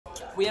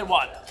We had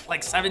what,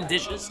 like 7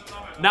 dishes?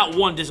 Not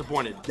one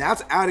disappointed.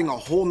 That's adding a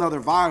whole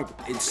nother vibe.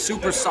 It's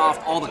super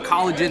soft. All the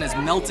collagen is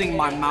melting in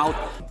my mouth.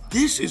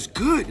 This is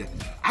good.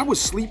 I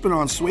was sleeping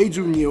on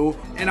suiju meal.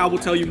 And I will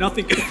tell you,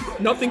 nothing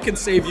can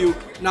save you.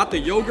 Not the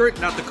yogurt,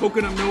 not the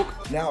coconut milk.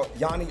 Now,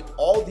 Yanni,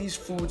 all these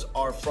foods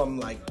are from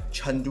like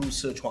Chengdu,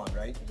 Sichuan,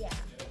 right? Yeah.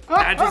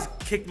 I just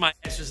kicked my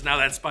ass just now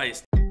that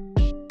spice.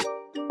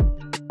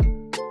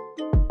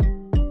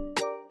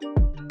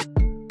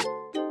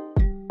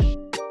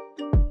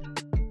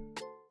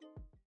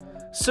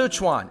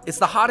 Sichuan, it's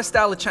the hottest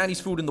style of Chinese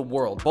food in the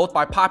world, both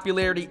by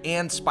popularity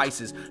and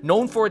spices.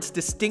 Known for its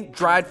distinct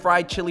dried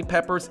fried chili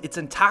peppers, its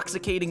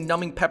intoxicating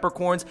numbing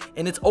peppercorns,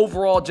 and its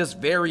overall just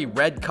very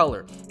red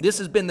color. This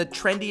has been the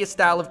trendiest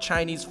style of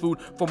Chinese food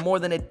for more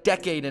than a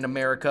decade in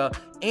America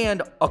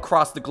and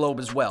across the globe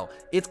as well.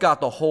 It's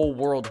got the whole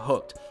world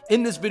hooked.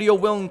 In this video,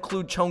 we'll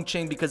include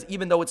Chongqing because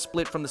even though it's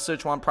split from the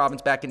Sichuan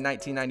province back in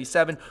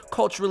 1997,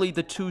 culturally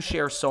the two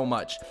share so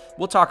much.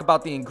 We'll talk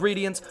about the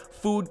ingredients,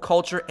 food,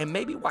 culture, and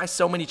maybe why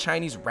so many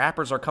Chinese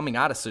rappers are coming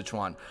out of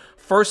Sichuan.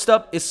 First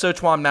up is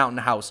Sichuan Mountain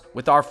House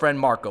with our friend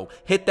Marco.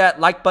 Hit that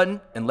like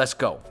button and let's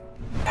go.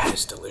 That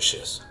is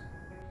delicious.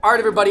 All right,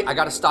 everybody, I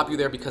gotta stop you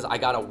there because I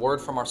got a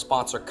word from our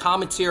sponsor,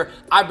 Cometeer.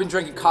 I've been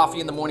drinking coffee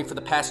in the morning for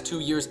the past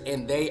 2 years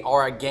and they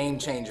are a game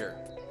changer.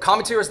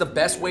 Cometeer is the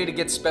best way to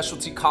get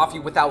specialty coffee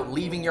without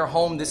leaving your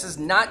home. This is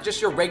not just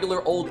your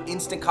regular old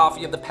instant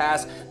coffee of the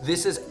past.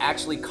 This is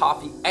actually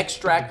coffee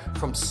extract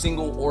from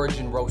single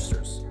origin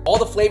roasters. All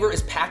the flavor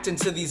is packed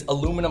into these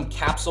aluminum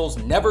capsules,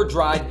 never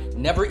dried,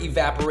 never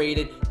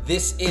evaporated.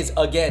 This is,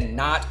 again,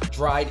 not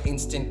dried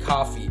instant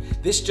coffee.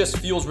 This just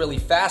feels really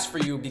fast for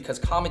you because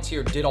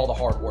Cometeer did all the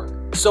hard work.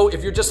 So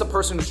if you're just a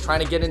person who's trying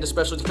to get into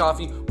specialty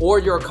coffee or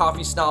you're a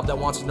coffee snob that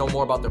wants to know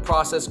more about their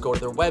process, go to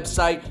their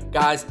website.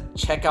 Guys,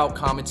 check out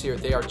Cometeer.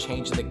 They are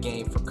changing the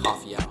game for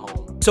coffee at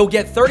home. So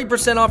get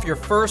 30% off your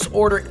first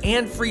order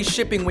and free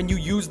shipping when you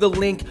use the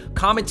link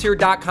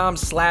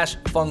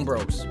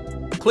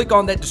cometeer.com/fungbros. Click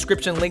on that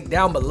description link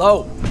down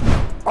below.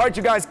 All right,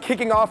 you guys,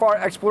 kicking off our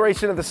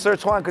exploration of the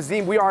Sichuan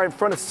cuisine, we are in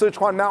front of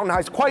Sichuan Mountain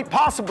House. Quite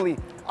possibly,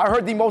 I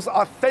heard the most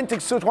authentic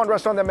Sichuan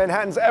restaurant that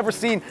Manhattan's ever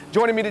seen.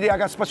 Joining me today, I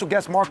got special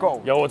guest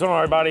Marco. Yo, what's going on,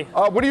 everybody?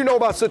 What do you know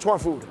about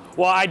Sichuan food?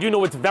 Well, I do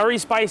know it's very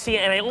spicy,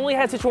 and I only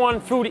had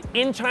Sichuan food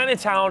in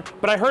Chinatown,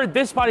 but I heard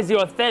this spot is the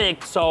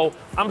authentic, so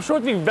I'm sure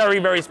it's gonna be very,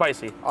 very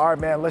spicy. All right,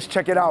 man, let's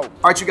check it out.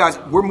 All right, you guys,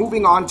 we're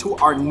moving on to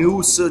our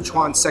new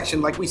Sichuan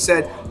section. Like we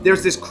said,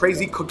 there's this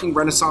crazy cooking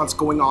renaissance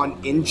going on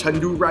in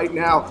Chengdu right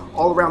now,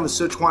 all around the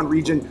Sichuan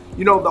region.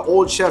 You know, the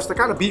old chefs, they're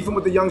kind of beefing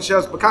with the young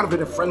chefs, but kind of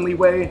in a friendly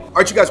way. All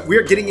right, you guys,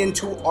 we're getting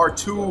into our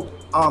 2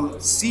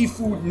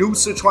 seafood new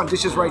Sichuan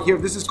dishes right here.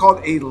 This is called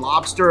a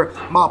lobster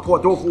ma po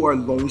tofu or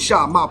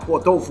longsha ma po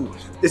tofu.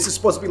 This is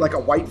supposed to be like a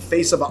white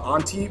face of an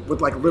auntie with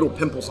like little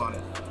pimples on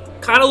it.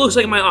 Kind of looks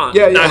like my aunt,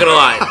 yeah. Not gonna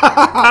lie.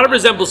 Kind of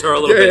resembles her a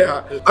little bit.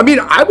 Yeah. I mean,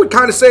 I would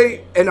kind of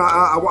say, and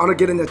I want to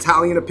get an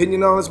Italian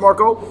opinion on this,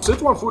 Marco.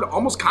 Sichuan food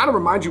almost kind of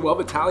reminds you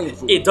of Italian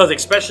food. It does,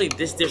 especially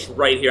this dish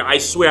right here. I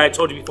swear, I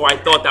told you before, I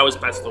thought that was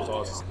pesto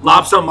sauce.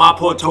 Lobster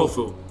mapo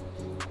tofu.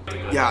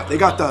 Yeah, they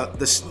got the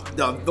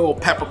little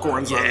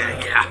peppercorns on there.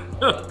 Yeah.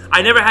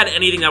 I never had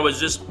anything that was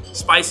just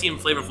spicy and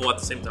flavorful at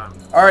the same time.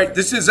 All right,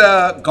 this is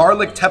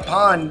garlic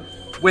tepan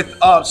with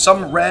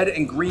some red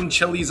and green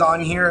chilies on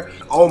here.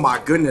 Oh my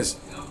goodness,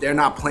 they're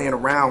not playing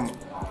around.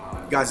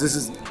 Guys, this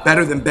is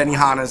better than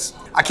Benihana's.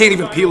 I can't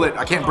even peel it.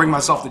 I can't bring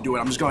myself to do it.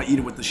 I'm just gonna eat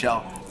it with the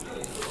shell.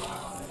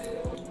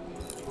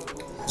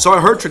 So I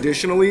heard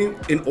traditionally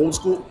in old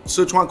school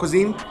Sichuan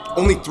cuisine,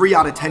 only 3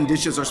 out of 10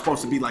 dishes are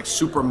supposed to be like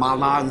super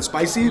mala and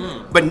spicy.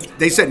 But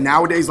they said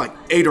nowadays like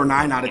 8 or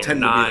 9 out of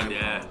 10 will be.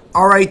 Yeah.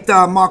 All right,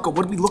 Marco,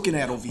 what are we looking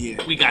at over here?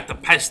 We got the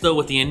pesto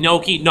with the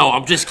gnocchi. No,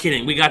 I'm just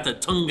kidding. We got the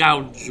tung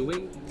gao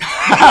jui.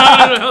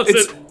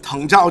 It's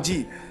teng zhao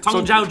ji.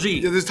 Teng zhao ji.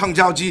 This is teng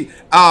zhao ji.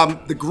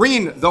 The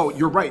green, though,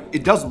 you're right.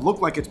 It does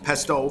look like it's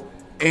pesto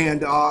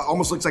and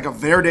almost looks like a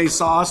verde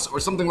sauce or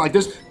something like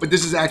this. But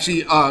this is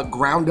actually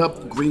ground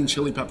up green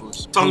chili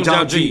peppers. Teng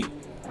zhao ji.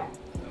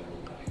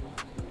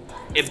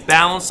 It's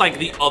balanced like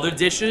the other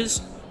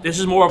dishes. This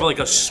is more of like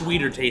a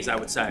sweeter taste, I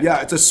would say.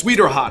 Yeah, it's a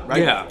sweeter hot,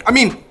 right? Yeah. I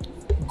mean,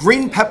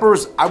 green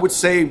peppers, I would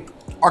say,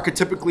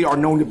 archetypically are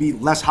known to be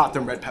less hot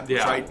than red peppers,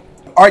 right?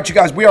 All right, you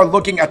guys, we are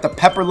looking at the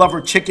pepper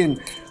lover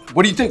chicken.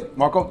 What do you think,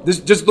 Marco? This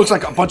just looks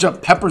like a bunch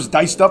of peppers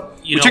diced up.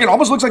 The chicken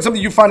almost looks like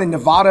something you find in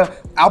Nevada,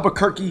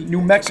 Albuquerque,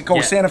 New Mexico,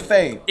 Santa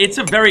Fe. It's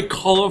a very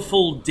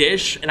colorful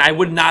dish, and I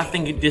would not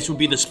think this would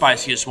be the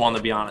spiciest one,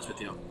 to be honest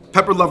with you.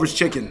 Pepper lover's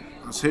chicken.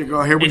 So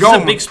here we go. Is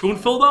this a big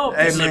spoonful, though?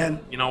 Hey, man.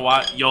 You know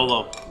what?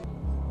 YOLO.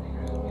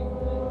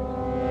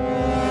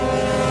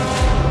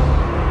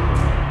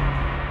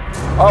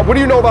 What do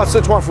you know about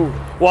Sichuan food?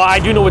 Well, I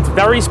do know it's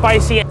very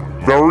spicy.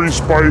 Very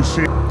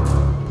spicy.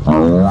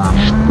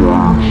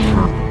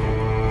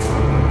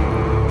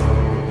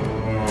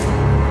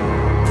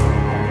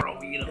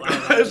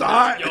 It's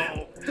hot.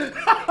 Yo.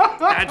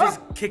 I just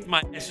kicked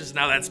my ass just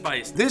now, that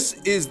spice. This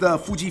is the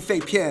Fuji Fei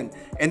Pian,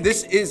 and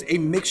this is a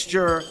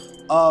mixture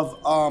of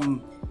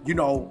you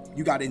know,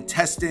 you got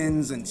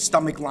intestines and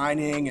stomach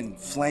lining and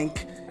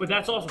flank. But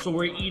that's also, so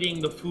we're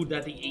eating the food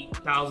that they ate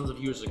thousands of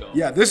years ago.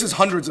 Yeah, this is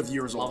hundreds of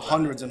years old,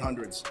 hundreds and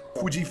hundreds.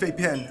 Fuji Fei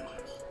Pian.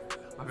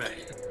 Okay.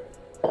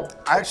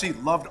 I actually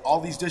loved all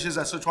these dishes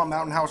at Sichuan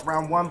Mountain House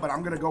round 1, but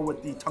I'm gonna go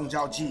with the Teng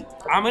Jiao Ji.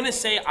 I'm gonna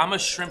say I'm a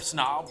shrimp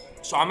snob,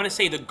 so I'm gonna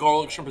say the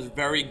garlic shrimp is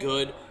very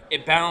good.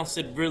 It balanced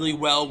it really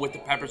well with the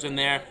peppers in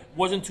there.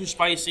 Wasn't too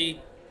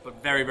spicy,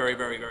 but very, very,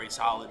 very, very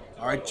solid.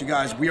 All right, you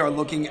guys, we are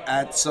looking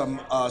at some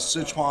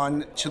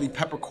Sichuan chili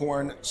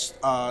peppercorn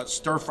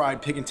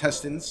stir-fried pig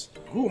intestines.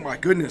 Oh my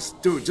goodness,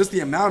 dude, just the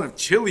amount of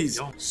chilies.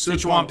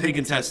 Sichuan pig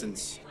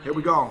intestines. Here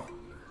we go.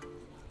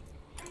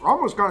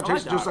 Almost kind of I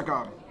like tastes just that.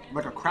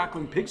 like a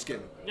crackling pig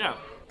skin. Yeah.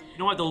 You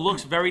know what? The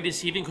look's very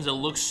deceiving because it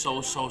looks so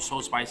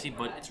spicy,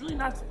 but it's really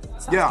not.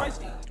 It's not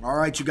spicy. All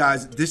right, you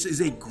guys. This is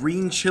a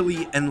green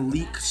chili and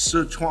leek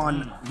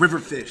Sichuan river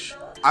fish.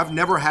 I've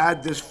never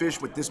had this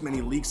fish with this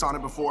many leeks on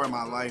it before in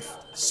my life.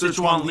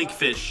 Sichuan leek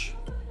fish.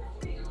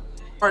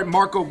 All right,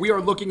 Marco, we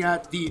are looking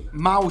at the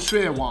Mao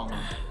Shui Wang.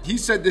 He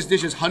said this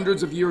dish is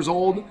hundreds of years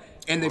old,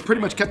 and they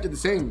pretty much kept it the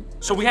same.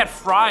 So we had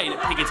fried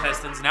pig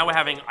intestines. Now we're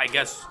having, I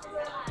guess,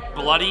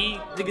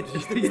 bloody pig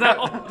intestines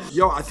now.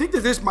 Yo, I think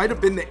that this might have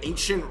been the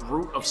ancient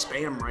root of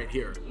Spam right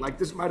here. Like,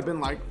 this might have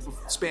been like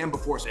Spam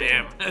before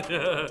Spam.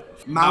 Damn.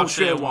 Mao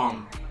Shui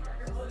Wang.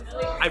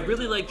 I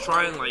really like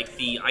trying like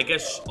the, I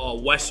guess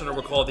Westerner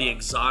would call the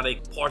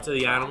exotic parts of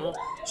the animal.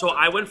 So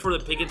I went for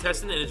the pig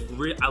intestine, and it's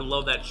really, I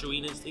love that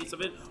chewiness taste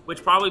of it,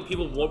 which probably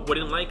people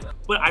wouldn't like.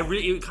 But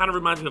it kind of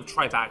reminds me of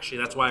tripe actually.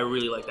 That's why I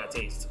really like that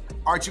taste.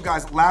 All right, you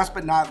guys, last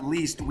but not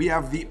least, we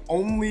have the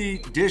only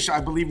dish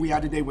I believe we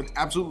had today with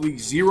absolutely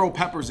 0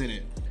 peppers in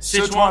it.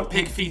 Sichuan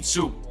pig feet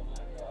soup.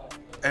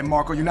 And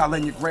Marco, you're not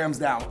letting your grams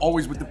down.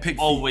 Always with the pig feet.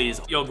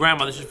 Always. Yo,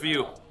 Grandma, this is for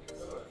you.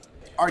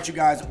 All right, you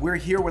guys, we're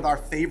here with our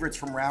favorites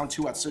from round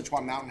 2 at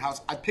Sichuan Mountain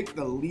House. I picked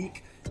the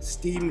leek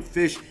steamed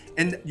fish.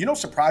 And you know,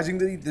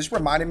 surprisingly, this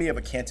reminded me of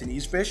a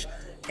Cantonese fish.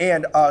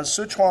 And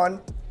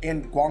Sichuan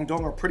and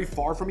Guangdong are pretty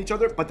far from each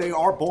other, but they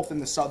are both in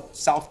the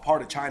south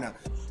part of China.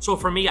 So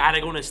for me, I had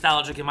to go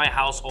nostalgic in my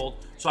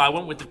household. So I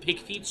went with the pig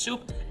feet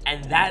soup,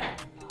 and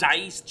that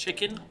diced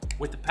chicken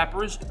with the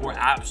peppers were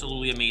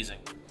absolutely amazing.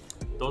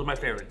 Those are my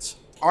favorites.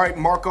 All right,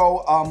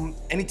 Marco,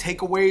 any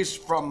takeaways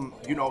from,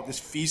 you know, this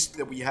feast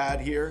that we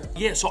had here?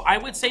 Yeah, so I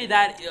would say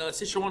that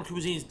Sichuan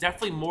cuisine is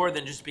definitely more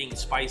than just being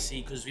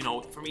spicy, because, you know,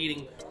 from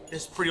eating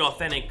this pretty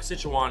authentic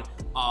Sichuan,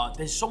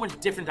 there's so much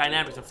different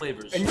dynamics and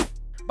flavors.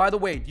 By the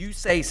way, do you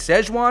say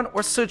Szechuan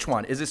or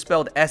Sichuan? Is it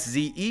spelled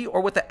S-Z-E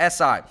or with the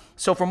S-I?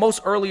 So for most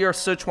earlier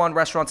Sichuan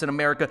restaurants in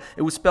America,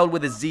 it was spelled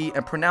with a Z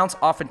and pronounced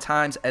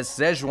oftentimes as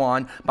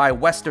Szechuan by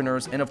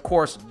Westerners and of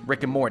course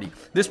Rick and Morty.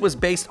 This was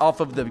based off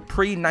of the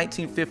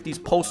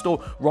pre-1950s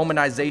postal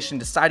romanization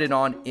decided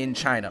on in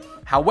China.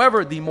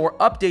 However, the more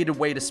updated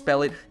way to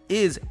spell it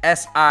is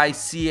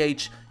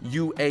S-I-C-H-U-A-N,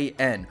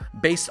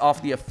 based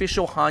off the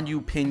official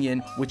Hanyu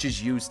pinyin, which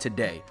is used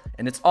today.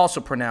 And it's also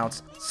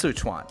pronounced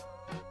Sichuan.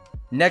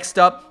 Next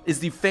up is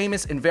the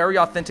famous and very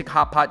authentic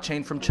hot pot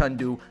chain from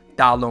Chengdu,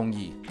 Da Long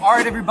Yi. All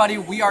right, everybody,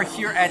 we are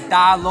here at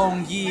Da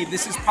Long Yi.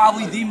 This is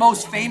probably the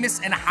most famous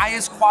and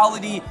highest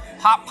quality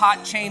hot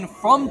pot chain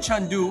from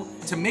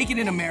Chengdu to make it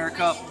in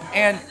America.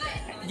 And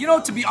you know,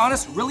 to be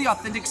honest, really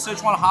authentic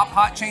Sichuan hot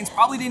pot chains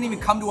probably didn't even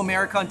come to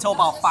America until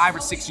about 5 or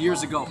 6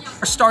 years ago.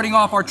 We're starting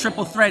off our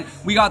triple threat.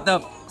 We got the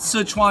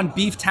Sichuan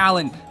beef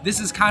talon. This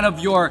is kind of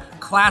your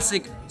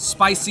classic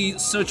spicy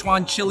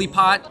Sichuan chili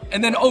pot.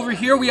 And then over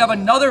here we have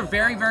another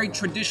very, very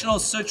traditional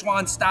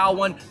Sichuan style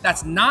one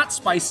that's not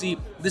spicy.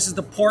 This is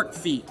the pork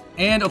feet.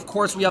 And of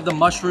course we have the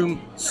mushroom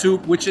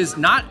soup, which is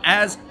not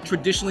as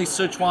traditionally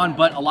Sichuan,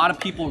 but a lot of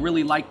people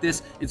really like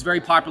this. It's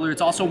very popular.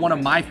 It's also one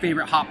of my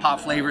favorite hot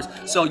pot flavors,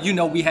 so you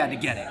know we had to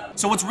get it.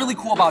 So what's really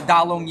cool about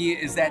Da Long Yi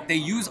is that they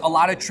use a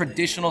lot of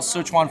traditional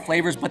Sichuan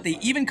flavors, but they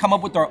even come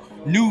up with their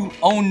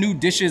own new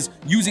dishes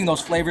using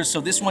those flavors.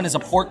 So this one is a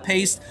pork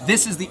paste.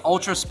 This is the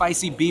ultra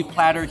spicy beef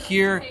platter.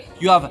 Here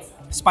you have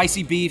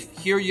spicy beef.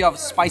 Here you have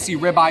spicy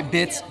ribeye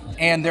bits,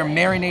 and they're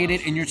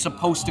marinated and you're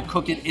supposed to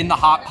cook it in the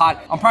hot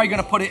pot. I'm probably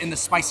gonna put it in the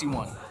spicy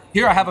one.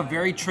 Here I have a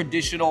very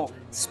traditional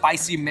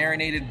spicy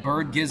marinated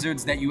bird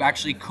gizzards that you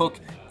actually cook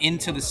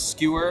into the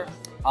skewer.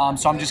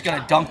 So I'm just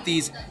gonna dunk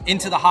these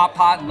into the hot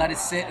pot and let it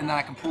sit, and then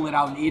I can pull it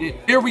out and eat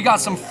it. Here we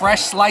got some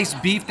fresh sliced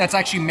beef that's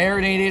actually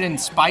marinated in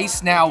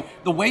spice. Now,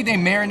 the way they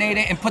marinate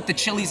it and put the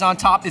chilies on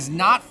top is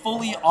not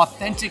fully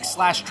authentic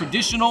 /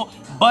 traditional,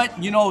 but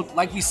you know,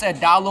 like we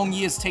said, Da Long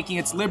Yi is taking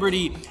its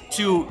liberty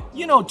to,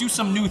 you know, do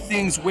some new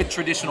things with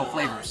traditional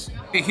flavors.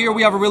 Here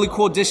we have a really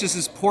cool dish. This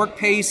is pork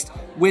paste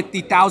with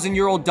the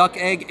 1,000-year-old duck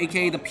egg,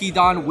 aka the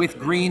pidon, with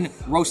green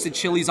roasted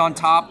chilies on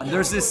top.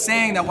 There's this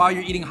saying that while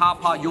you're eating hot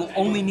pot, you'll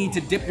only need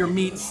to dip your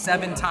meat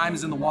 7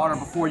 times in the water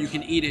before you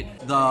can eat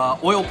it. The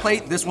oil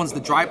plate, this one's the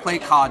dry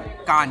plate called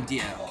gan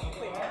die.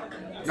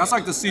 That's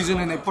like the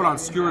seasoning they put on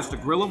skewers to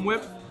grill them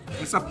with.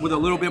 except with a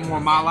little bit more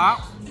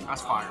mala.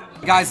 That's fire.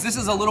 Guys, this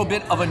is a little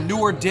bit of a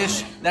newer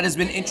dish that has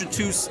been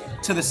introduced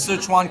to the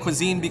Sichuan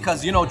cuisine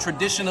because, you know,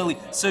 traditionally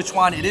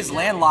Sichuan, it is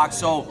landlocked,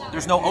 so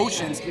there's no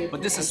oceans,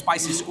 but this is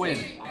spicy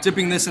squid.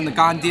 Dipping this in the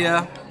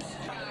gandia.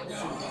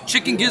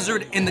 Chicken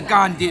gizzard in the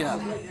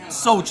gandia.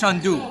 So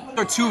Chengdu.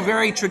 They're two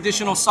very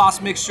traditional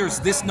sauce mixtures.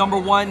 This number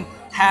one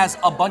has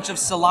a bunch of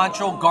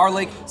cilantro,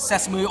 garlic,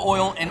 sesame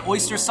oil, and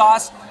oyster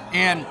sauce.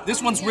 And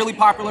this one's really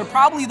popular,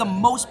 probably the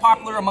most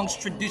popular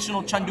amongst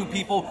traditional Chengdu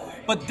people.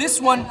 But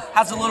this one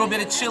has a little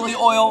bit of chili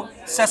oil,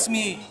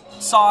 sesame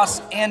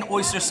sauce, and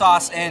oyster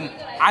sauce. And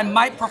I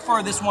might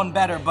prefer this one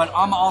better, but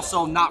I'm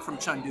also not from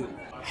Chengdu.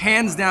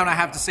 Hands down, I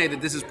have to say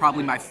that this is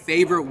probably my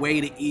favorite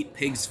way to eat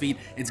pig's feet.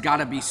 It's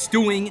gotta be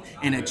stewing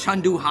in a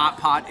Chengdu hot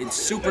pot. It's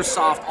super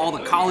soft. All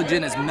the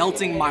collagen is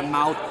melting my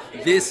mouth.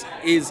 This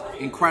is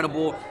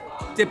incredible.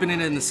 Dipping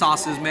it in the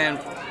sauces, man.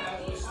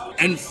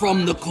 And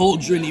from the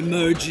cauldron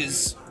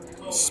emerges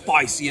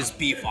spiciest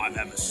beef I've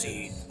ever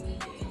seen.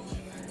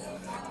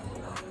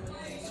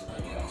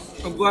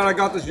 I'm glad I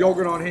got this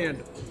yogurt on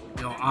hand.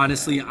 You know,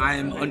 honestly, I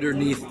am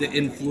underneath the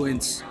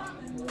influence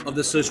of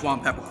the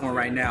Sichuan peppercorn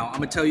right now. I'm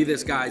gonna tell you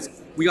this,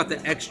 guys. We got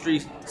the extra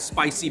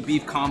spicy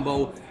beef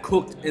combo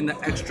cooked in the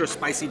extra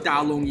spicy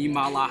Da Long Yi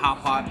Mala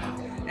hot pot.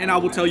 And I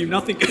will tell you,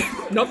 nothing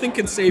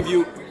can save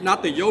you.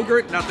 Not the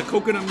yogurt, not the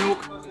coconut milk.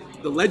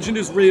 The legend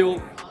is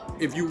real.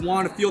 If you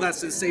want to feel that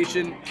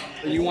sensation,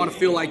 and you want to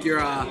feel like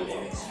you're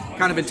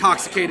kind of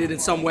intoxicated in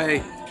some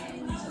way,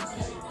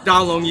 Da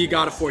Long Yi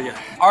got it for you.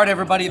 All right,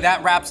 everybody,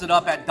 that wraps it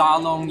up at Da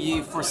Long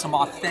Yi for some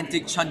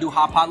authentic Chengdu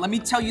hot pot. Let me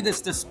tell you this,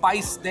 the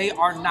spice, they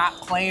are not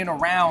playing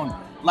around.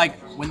 Like,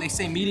 when they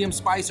say medium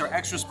spice or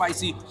extra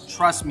spicy,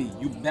 trust me,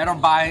 you better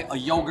buy a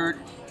yogurt.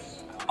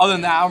 Other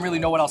than that, I don't really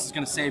know what else is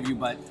gonna save you,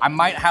 but I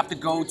might have to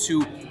go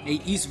to a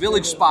East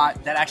Village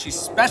spot that actually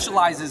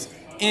specializes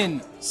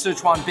in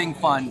Sichuan Bing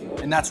Fun,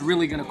 and that's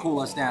really gonna cool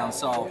us down,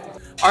 so.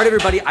 All right,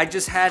 everybody, I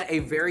just had a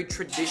very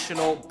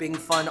traditional Bing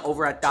Fun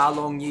over at Da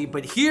Long Yi,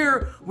 but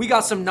here we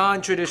got some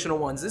non-traditional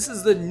ones. This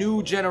is the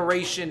new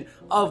generation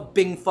of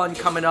Bing Fun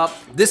coming up.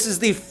 This is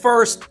the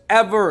first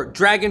ever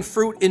dragon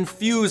fruit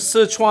infused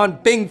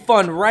Sichuan Bing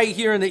Fun right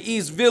here in the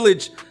East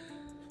Village.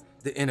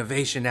 The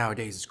innovation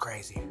nowadays is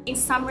crazy. In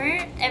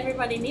summer,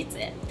 everybody needs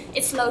it.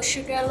 It's low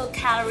sugar, low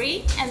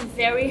calorie, and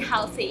very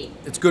healthy.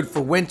 It's good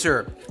for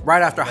winter,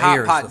 right after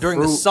hot pot,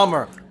 during the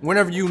summer,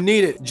 whenever you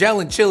need it.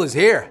 Gel and Chill is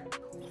here.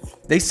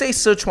 They say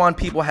Sichuan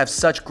people have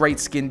such great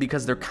skin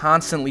because they're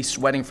constantly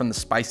sweating from the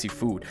spicy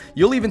food.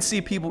 You'll even see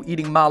people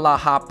eating mala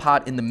hot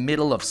pot in the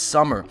middle of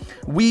summer.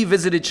 We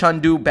visited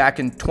Chengdu back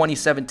in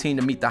 2017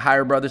 to meet the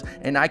Hire brothers,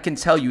 and I can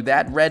tell you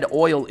that red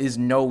oil is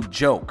no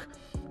joke.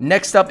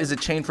 Next up is a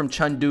chain from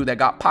Chengdu that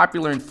got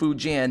popular in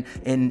Fujian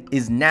and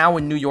is now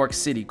in New York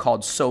City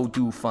called So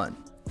Do Fun.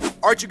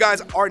 All right, you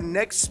guys, our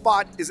next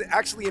spot is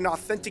actually an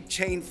authentic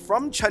chain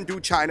from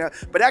Chengdu, China,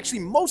 but actually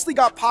mostly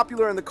got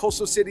popular in the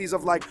coastal cities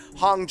of like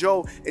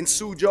Hangzhou and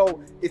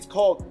Suzhou. It's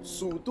called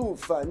So Do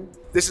Fun.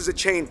 This is a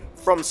chain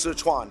from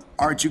Sichuan.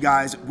 All right, you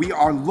guys, we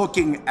are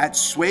looking at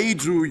Sui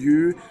Zhu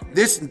Yu.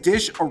 This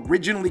dish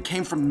originally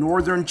came from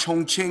northern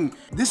Chongqing.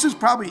 This is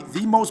probably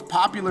the most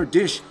popular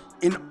dish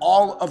in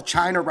all of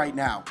China right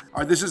now. All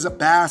right, this is a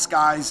bass,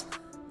 guys.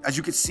 As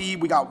you can see,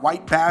 we got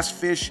white bass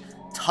fish,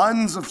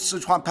 tons of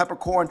Sichuan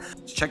peppercorn.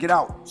 Check it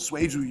out,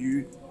 Sui Zhu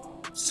Yu,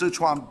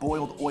 Sichuan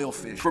boiled oil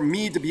fish. For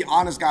me, to be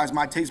honest, guys,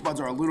 my taste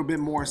buds are a little bit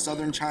more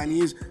Southern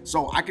Chinese,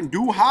 so I can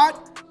do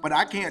hot, but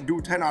I can't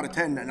do 10 out of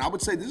 10. And I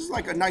would say this is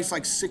like a nice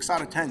like 6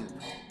 out of 10.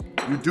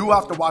 You do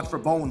have to watch for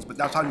bones, but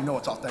that's how you know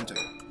it's authentic.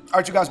 All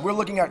right, you guys, we're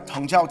looking at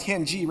Tengjiao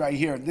Tianji right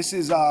here. This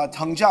is,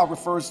 Tengjiao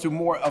refers to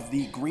more of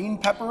the green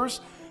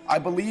peppers, I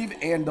believe,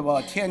 and the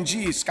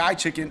Tianji sky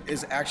chicken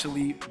is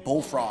actually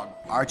bullfrog.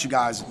 All right, you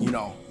guys, you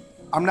know,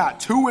 I'm not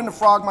too into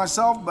frog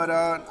myself, but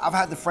I've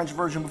had the French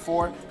version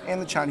before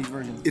and the Chinese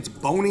version. It's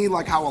bony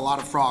like how a lot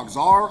of frogs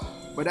are,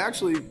 but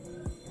actually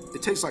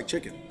it tastes like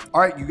chicken.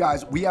 All right, you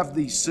guys, we have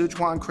the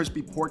Sichuan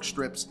crispy pork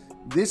strips.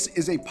 This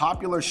is a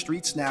popular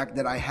street snack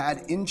that I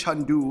had in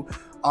Chengdu.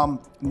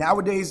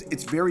 Nowadays,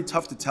 it's very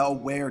tough to tell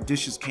where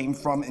dishes came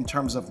from in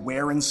terms of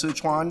where in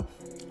Sichuan.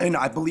 And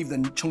I believe the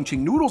Chongqing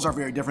noodles are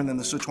very different than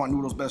the Sichuan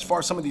noodles, but as far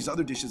as some of these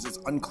other dishes, it's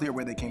unclear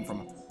where they came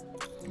from.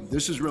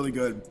 This is really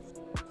good.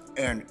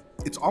 And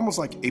it's almost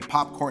like a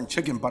popcorn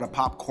chicken, but a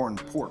popcorn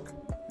pork.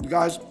 You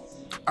guys,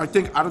 I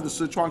think out of the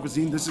Sichuan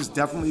cuisine, this is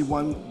definitely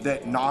one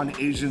that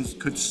non-Asians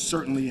could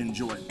certainly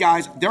enjoy.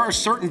 Guys, there are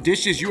certain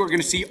dishes you are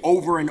gonna see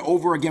over and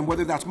over again,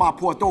 whether that's ma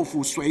po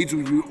tofu, sui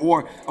zhu yu,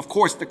 or of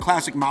course the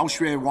classic mao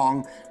xue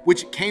wang,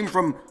 which came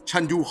from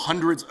Chengdu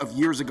hundreds of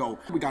years ago.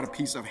 We got a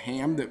piece of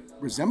ham that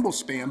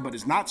resembles Spam, but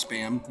is not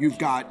Spam. You've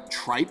got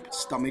tripe,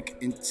 stomach,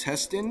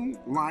 intestine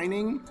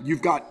lining.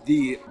 You've got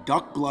the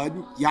duck blood,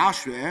 ya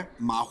xue,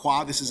 ma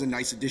hua. This is a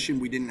nice addition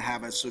we didn't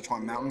have at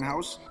Sichuan Mountain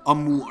House. A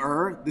mu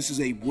this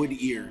is a wood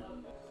ear.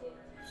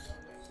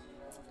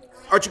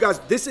 All right, you guys,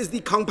 this is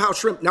the Kung Pao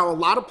shrimp. Now, a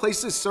lot of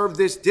places serve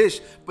this dish,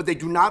 but they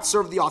do not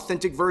serve the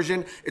authentic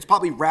version. It's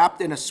probably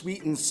wrapped in a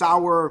sweet and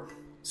sour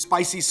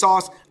spicy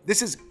sauce.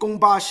 This is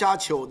gongba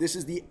shaqiu. This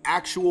is the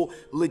actual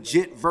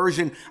legit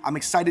version. I'm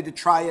excited to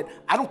try it.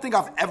 I don't think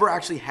I've ever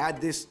actually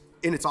had this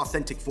in its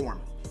authentic form.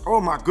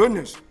 Oh my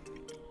goodness.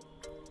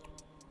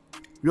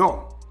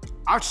 Yo,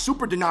 I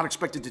super did not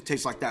expect it to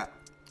taste like that.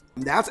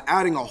 That's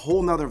adding a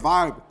whole nother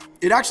vibe.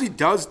 It actually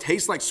does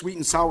taste like sweet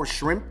and sour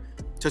shrimp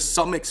to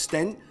some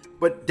extent,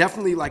 but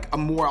definitely like a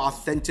more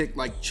authentic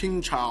like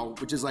ching chow,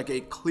 which is like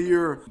a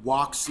clear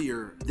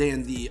waxier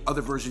than the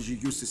other versions you're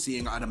used to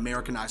seeing at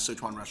Americanized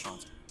Sichuan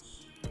restaurants.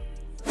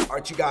 All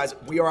right, you guys,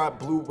 we are at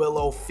Blue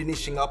Willow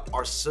finishing up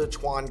our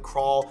Sichuan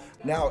crawl.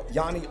 Now,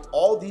 Yanni,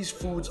 all these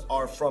foods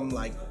are from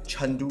like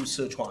Chengdu,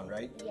 Sichuan,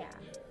 right? Yeah.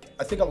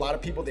 I think a lot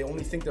of people, they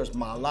only think there's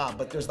ma la,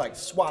 but there's like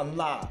swan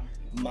la,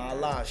 ma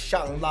la,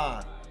 shang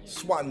la,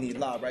 swan ni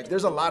la, right?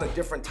 There's a lot of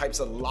different types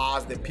of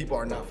la's that people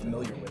are not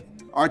familiar with.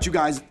 All right, you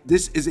guys,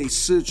 this is a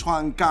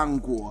Sichuan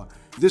gangguo.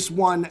 This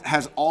one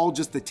has all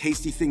just the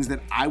tasty things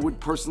that I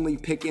would personally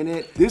pick in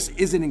it. This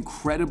is an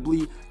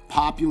incredibly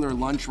popular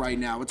lunch right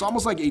now. It's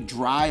almost like a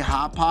dry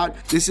hot pot.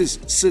 This is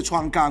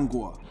Sichuan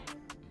gangguo.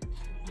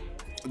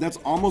 That's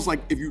almost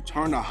like if you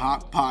turn a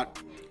hot pot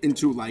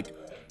into like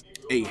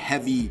a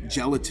heavy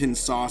gelatin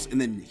sauce and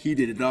then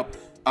heated it up.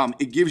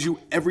 It gives you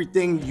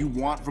everything you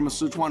want from a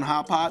Sichuan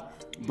hot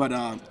pot, but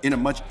in a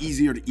much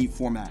easier to eat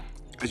format.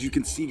 As you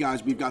can see,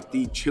 guys, we've got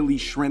the chili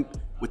shrimp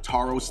with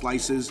taro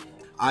slices.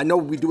 I know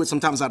we do it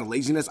sometimes out of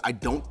laziness. I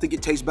don't think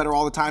it tastes better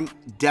all the time.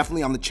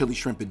 Definitely on the chili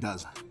shrimp, it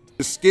does.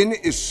 The skin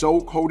is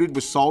so coated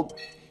with salt.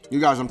 You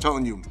guys, I'm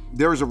telling you,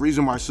 there is a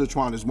reason why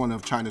Sichuan is one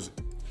of China's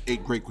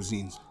 8 great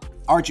cuisines.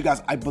 All right, you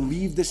guys, I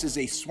believe this is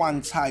a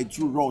Swan Cai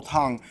Zhu Rou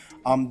Tang.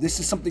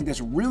 This is something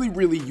that's really,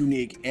 really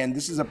unique, and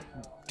this is a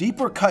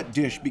deeper cut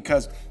dish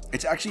because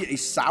it's actually a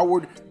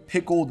soured,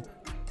 pickled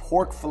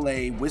pork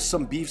fillet with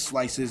some beef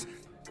slices.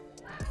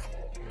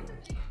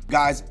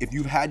 Guys, if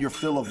you've had your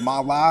fill of ma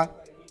la,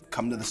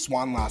 come to the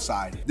Swan La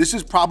side. This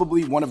is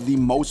probably one of the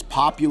most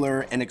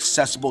popular and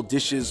accessible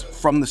dishes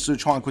from the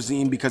Sichuan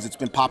cuisine because it's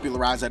been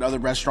popularized at other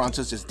restaurants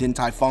such as Din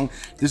Tai Fung.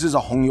 This is a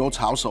Hong You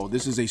Cao So.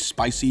 This is a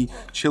spicy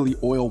chili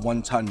oil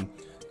wonton.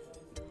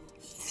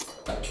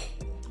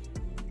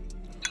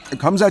 It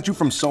comes at you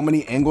from so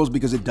many angles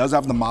because it does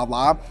have the ma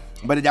la,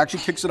 but it actually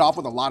kicks it off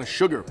with a lot of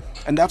sugar.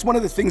 And that's one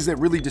of the things that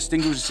really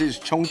distinguishes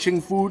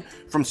Chongqing food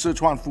from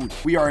Sichuan food.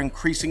 We are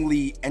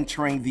increasingly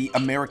entering the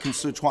American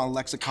Sichuan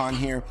lexicon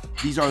here.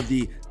 These are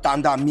the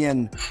dan dan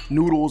mian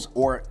noodles,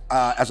 or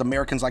as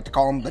Americans like to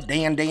call them, the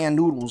dan dan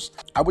noodles.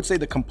 I would say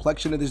the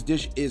complexion of this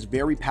dish is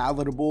very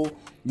palatable,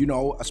 you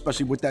know,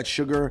 especially with that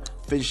sugar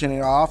finishing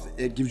it off.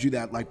 It gives you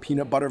that like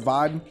peanut butter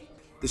vibe.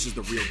 This is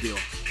the real deal.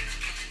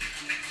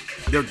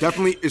 There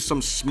definitely is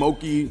some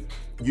smoky,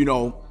 you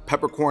know,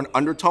 peppercorn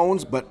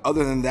undertones, but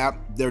other than that,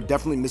 they're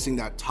definitely missing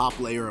that top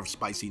layer of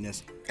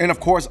spiciness. And of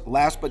course,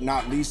 last but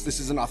not least, this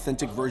is an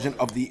authentic version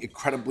of the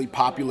incredibly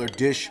popular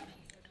dish,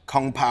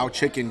 Kung Pao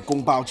chicken,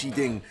 Kung Pao Chi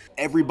Ding.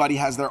 Everybody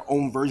has their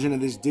own version of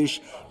this dish.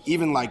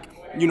 Even like,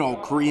 you know,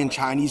 Korean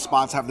Chinese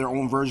spots have their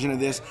own version of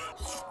this.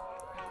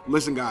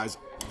 Listen, guys,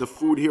 the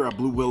food here at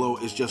Blue Willow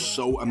is just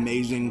so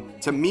amazing.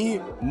 To me,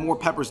 more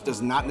peppers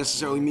does not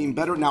necessarily mean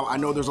better. Now, I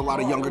know there's a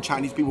lot of younger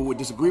Chinese people who would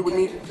disagree with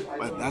me,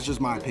 but that's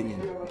just my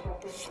opinion.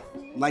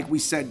 Like we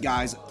said,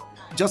 guys,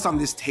 just on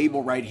this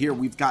table right here,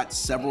 we've got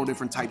several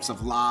different types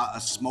of la, a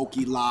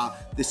smoky la.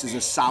 This is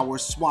a sour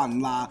swan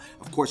la.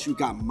 Of course, you've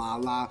got ma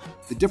la.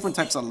 The different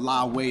types of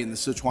la wei in the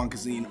Sichuan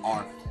cuisine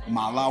are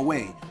ma la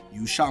wei,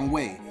 yu shang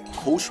wei,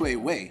 kou shui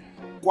wei,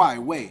 guai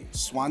wei,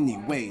 swan ni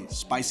wei,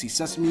 spicy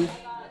sesame,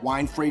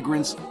 wine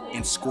fragrance,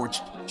 and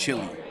scorched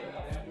chili.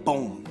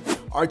 Boom.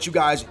 All right, you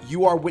guys,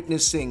 you are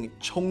witnessing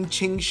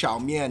Chongqing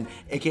Xiaomian,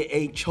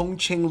 aka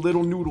Chongqing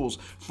Little Noodles,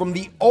 from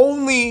the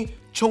only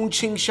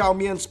Chongqing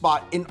Xiaomian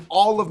spot in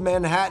all of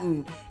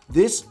Manhattan.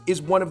 This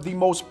is one of the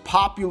most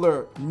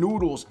popular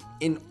noodles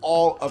in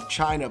all of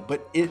China,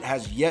 but it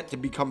has yet to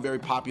become very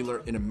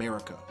popular in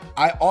America.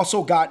 I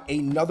also got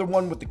another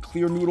one with the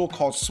clear noodle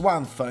called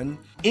Swan Fen.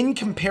 In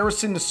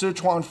comparison to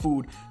Sichuan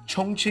food,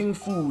 Chongqing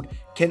food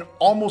can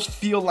almost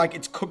feel like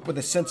it's cooked with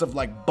a sense of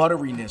like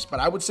butteriness, but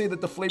I would say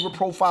that the flavor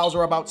profiles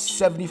are about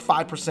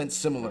 75%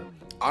 similar.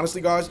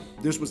 Honestly, guys,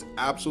 this was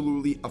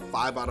absolutely a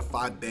 5 out of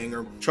 5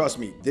 banger. Trust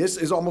me, this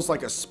is almost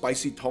like a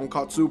spicy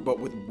tonkatsu, but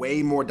with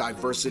way more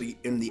diversity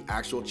in the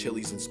actual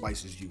chilies and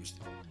spices used.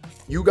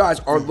 You guys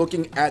are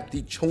looking at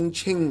the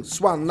Chongqing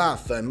Swan La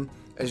Fen.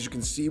 As you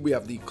can see, we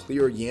have the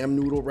clear yam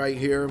noodle right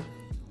here.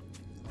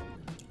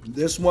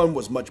 This one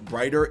was much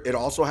brighter. It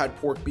also had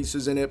pork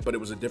pieces in it, but it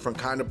was a different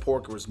kind of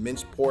pork. It was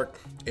minced pork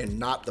and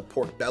not the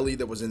pork belly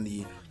that was in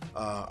the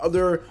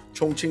other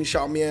Chongqing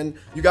Xiaomian.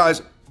 You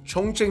guys,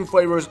 Chongqing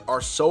flavors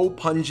are so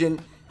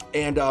pungent,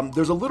 and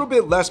there's a little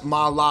bit less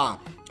ma la.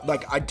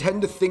 Like, I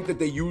tend to think that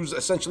they use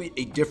essentially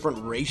a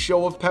different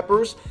ratio of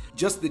peppers.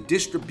 Just the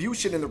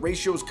distribution and the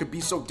ratios could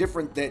be so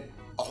different that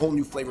a whole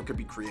new flavor could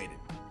be created.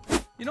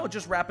 You know,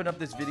 just wrapping up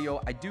this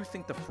video, I do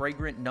think the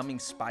fragrant, numbing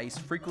spice,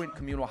 frequent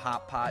communal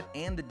hot pot,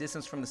 and the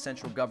distance from the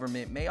central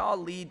government may all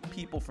lead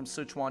people from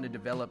Sichuan to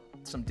develop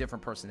some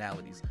different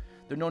personalities.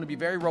 They're known to be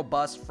very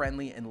robust,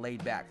 friendly, and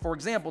laid back. For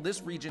example,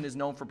 this region is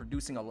known for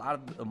producing a lot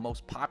of the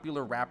most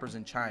popular rappers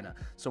in China.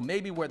 So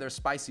maybe where there's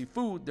spicy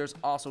food, there's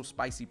also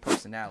spicy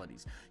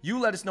personalities. You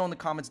let us know in the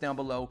comments down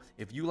below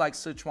if you like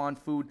Sichuan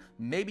food,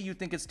 maybe you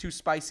think it's too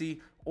spicy,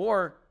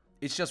 or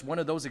it's just one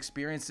of those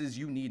experiences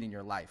you need in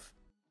your life.